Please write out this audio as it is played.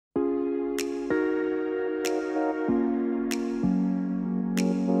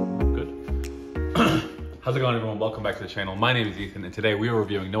How's it going, everyone? Welcome back to the channel. My name is Ethan, and today we are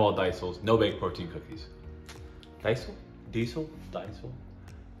reviewing NOEL DEYZEL's no-bake protein cookies. DEYZEL? DEYZEL? DEYZEL?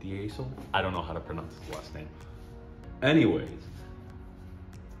 DEYZEL? I don't know how to pronounce his last name. Anyways,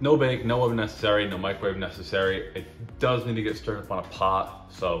 no bake, no oven necessary, no microwave necessary. It does need to get stirred up on a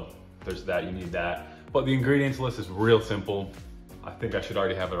pot, so there's that, you need that. But the ingredients list is real simple. I think I should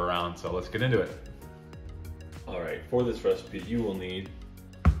already have it around, so let's get into it. All right, for this recipe, you will need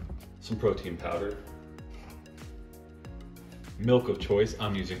some protein powder, milk of choice,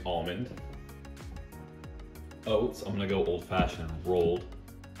 I'm using almond, oats, I'm gonna go old fashioned rolled.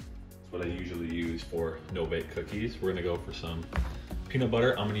 That's what I usually use for no-bake cookies. We're gonna go for some peanut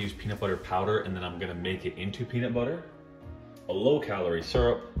butter. I'm gonna use peanut butter powder and then I'm gonna make it into peanut butter. A low-calorie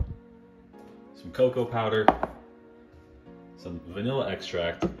syrup, some cocoa powder, some vanilla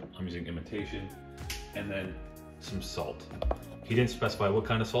extract, I'm using imitation, and then some salt. He didn't specify what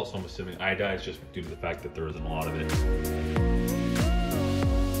kind of salt, so I'm assuming iodized just due to the fact that there isn't a lot of it.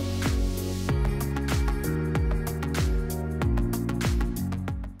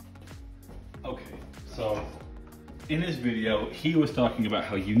 So in his video, he was talking about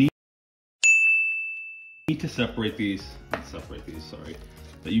how you need to separate these,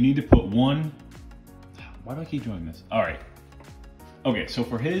 that you need to put one, why do I keep doing this? All right. Okay, so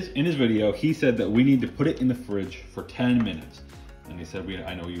in his video, he said that we need to put it in the fridge for 10 minutes. And he said,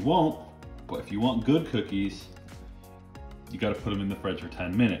 I know you won't, but if you want good cookies, you gotta put them in the fridge for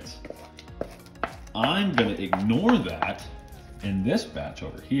 10 minutes. I'm gonna ignore that in this batch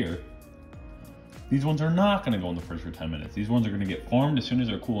over here. These ones are not gonna go in the fridge for 10 minutes. These ones are gonna get formed as soon as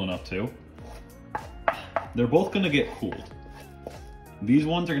they're cool enough to. They're both gonna get cooled. These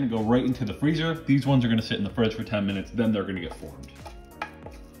ones are gonna go right into the freezer. These ones are gonna sit in the fridge for 10 minutes, then they're gonna get formed.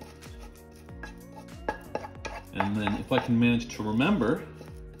 And then if I can manage to remember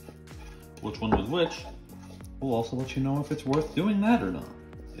which one was which, we'll also let you know if it's worth doing that or not.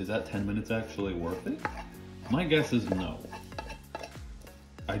 Is that 10 minutes actually worth it? My guess is no.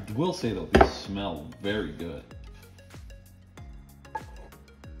 I will say though, these smell very good.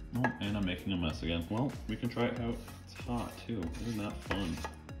 Oh, and I'm making a mess again. Well, we can try it out. It's hot too. Isn't that fun?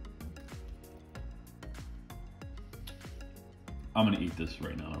 I'm gonna eat this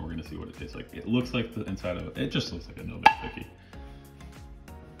right now and we're gonna see what it tastes like. It looks like the inside of it just looks like a no-bake cookie.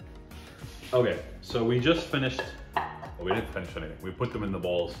 Okay, so we just finished, well, we didn't finish anything. We put them in the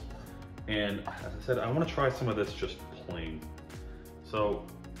bowls. And as I said, I wanna try some of this just plain. So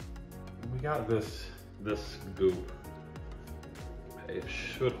we got this goop. It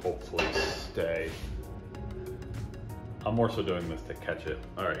should hopefully stay. I'm more so doing this to catch it.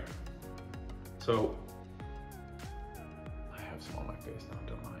 All right. So I have some on my face now,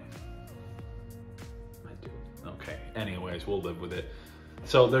 don't I? I do. Okay. Anyways, we'll live with it.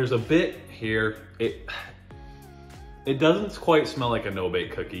 So there's a bit here. It doesn't quite smell like a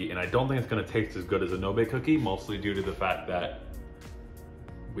no-bake cookie, and I don't think it's gonna taste as good as a no-bake cookie, mostly due to the fact that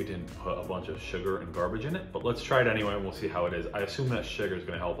we didn't put a bunch of sugar and garbage in it, but let's try it anyway and we'll see how it is. I assume that sugar is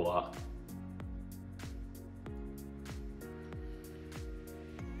gonna help a lot.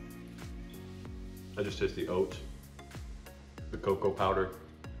 I just taste the oats, the cocoa powder,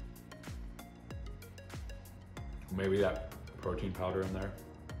 maybe that protein powder in there.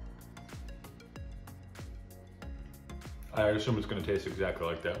 I assume it's gonna taste exactly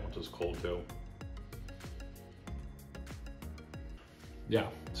like that once it's cold too. Yeah,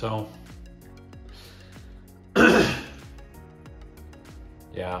 so,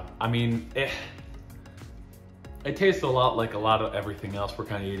 yeah, I mean, it tastes a lot like a lot of everything else we're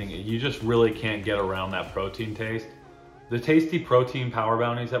kind of eating. You just really can't get around that protein taste. The tasty protein power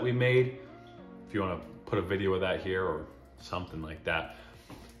bounties that we made, if you want to put a video of that here or something like that,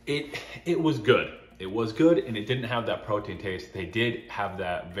 it was good. It was good and it didn't have that protein taste. They did have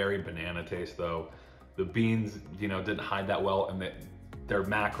that very banana taste though. The beans, didn't hide that well, and their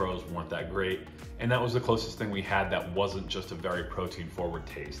macros weren't that great. And that was the closest thing we had that wasn't just a very protein forward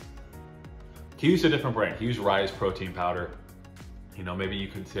taste. He used a different brand. He used Rise protein powder. Maybe you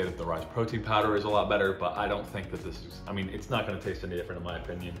could say that the Rise protein powder is a lot better, but I don't think that this is, it's not gonna taste any different in my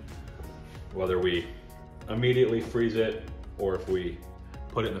opinion. Whether we immediately freeze it, or if we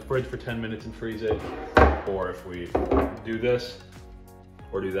put it in the fridge for 10 minutes and freeze it, or if we do this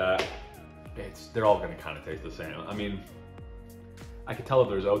or do that, they're all gonna kind of taste the same. I could tell if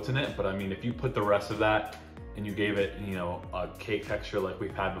there's oats in it, but if you put the rest of that and you gave it, a cake texture like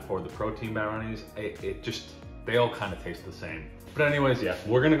we've had before, the protein brownies, they all kind of taste the same. But anyways, yeah,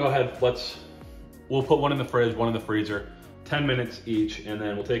 we're gonna go ahead, we'll put one in the fridge, one in the freezer, 10 minutes each, and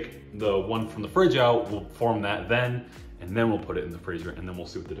then we'll take the one from the fridge out, we'll form that then, and then we'll put it in the freezer, and then we'll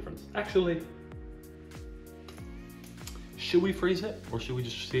see what the difference. Actually, Should we freeze it or should we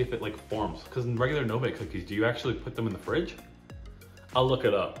just see if it like forms? Because in regular no-bake cookies, do you actually put them in the fridge? I'll look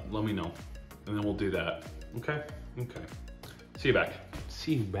it up, let me know. And then we'll do that, okay? Okay. See you back.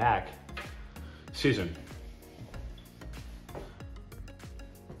 See you back. Season.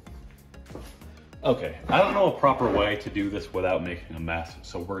 Okay, I don't know a proper way to do this without making a mess.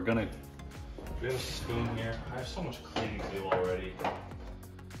 So we have a spoon here. I have so much cleaning to do already.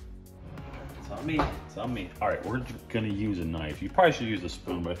 It's on me, it's on me. All right, we're gonna use a knife. You probably should use a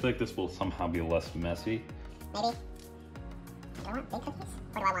spoon, but I feel like this will somehow be less messy. Maybe. Do I want big cookies?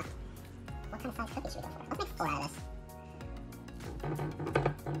 Or do I want, what kind of size cookies should we go for? Let's make 4 out of this.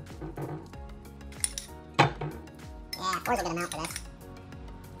 Yeah, 4's a good amount for this.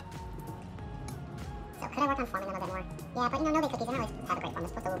 So could I work on forming them a bit more? Yeah, but you know, no-bake cookies, they're not always have a great form. They're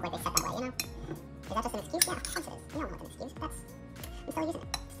supposed to look like they set that way, you know? Is that just an excuse? Yeah, of course it is. You don't want an excuse. I'm still using it.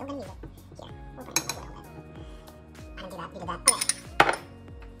 Still gonna use it. Here, we'll bring it a little bit. I didn't do that, you did that.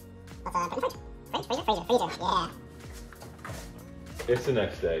 Okay. Let's put it in the fridge. Freezer, yeah. It's the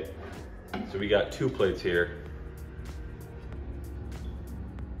next day. So we got 2 plates here.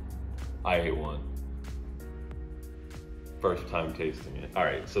 I ate one. First time tasting it. All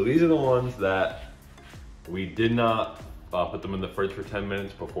right, so these are the ones that we did not put them in the fridge for 10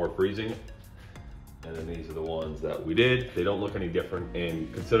 minutes before freezing it. And then these are the ones that we did. They don't look any different.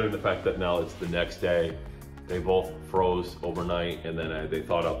 And considering the fact that now it's the next day, they both froze overnight and then they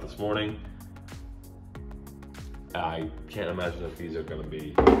thawed out this morning. I can't imagine if these are gonna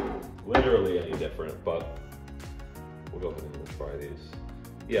be literally any different, but we'll go ahead and try these.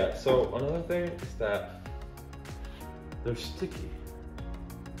 Yeah, so another thing is that they're sticky.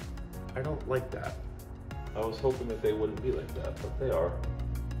 I don't like that. I was hoping that they wouldn't be like that, but they are.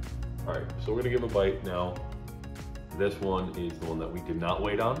 All right, so we're gonna give a bite now. This one is the one that we did not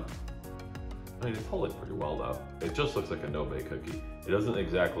wait on. I mean, it's holding pretty well though. It just looks like a no-bake cookie. It doesn't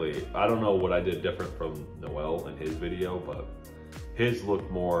exactly, I don't know what I did different from Noel in his video, but his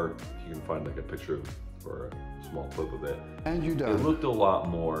looked more, if you can find like a picture or a small clip of it. And you done. It looked a lot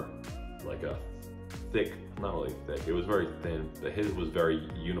more like a thick, not really thick, it was very thin. His was very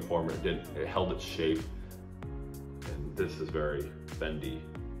uniform, it held its shape. And this is very bendy,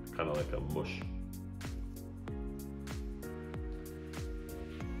 kind of like a mush.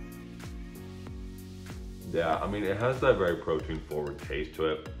 Yeah, I mean, it has that very protein forward taste to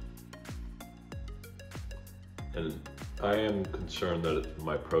it. And I am concerned that it's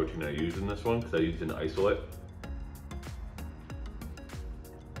my protein I used in this one because I used an isolate.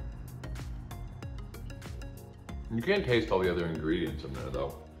 You can't taste all the other ingredients in there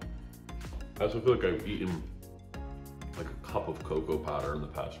though. I also feel like I've eaten like a cup of cocoa powder in the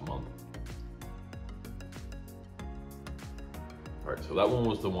past month. All right, so that one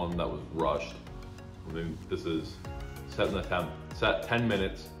was the one that was rushed. I mean, this is set in the set 10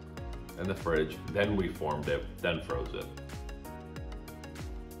 minutes in the fridge, then we formed it, then froze it.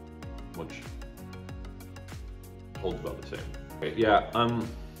 Which holds about the same. Okay, yeah, I'm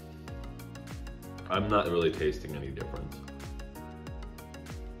not really tasting any difference.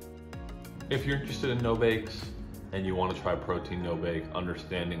 If you're interested in no-bakes and you want to try protein no-bake,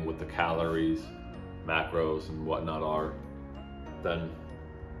 understanding what the calories, macros, and whatnot are, then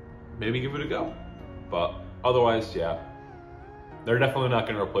maybe give it a go. But otherwise, yeah, they're definitely not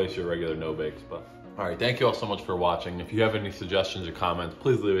going to replace your regular no-bakes. But all right, thank you all so much for watching. If you have any suggestions or comments,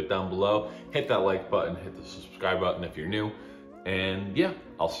 please leave it down below. Hit that like button, hit the subscribe button if you're new. And yeah,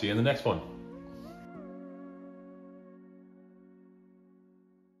 I'll see you in the next one.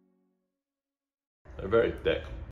 They're very thick.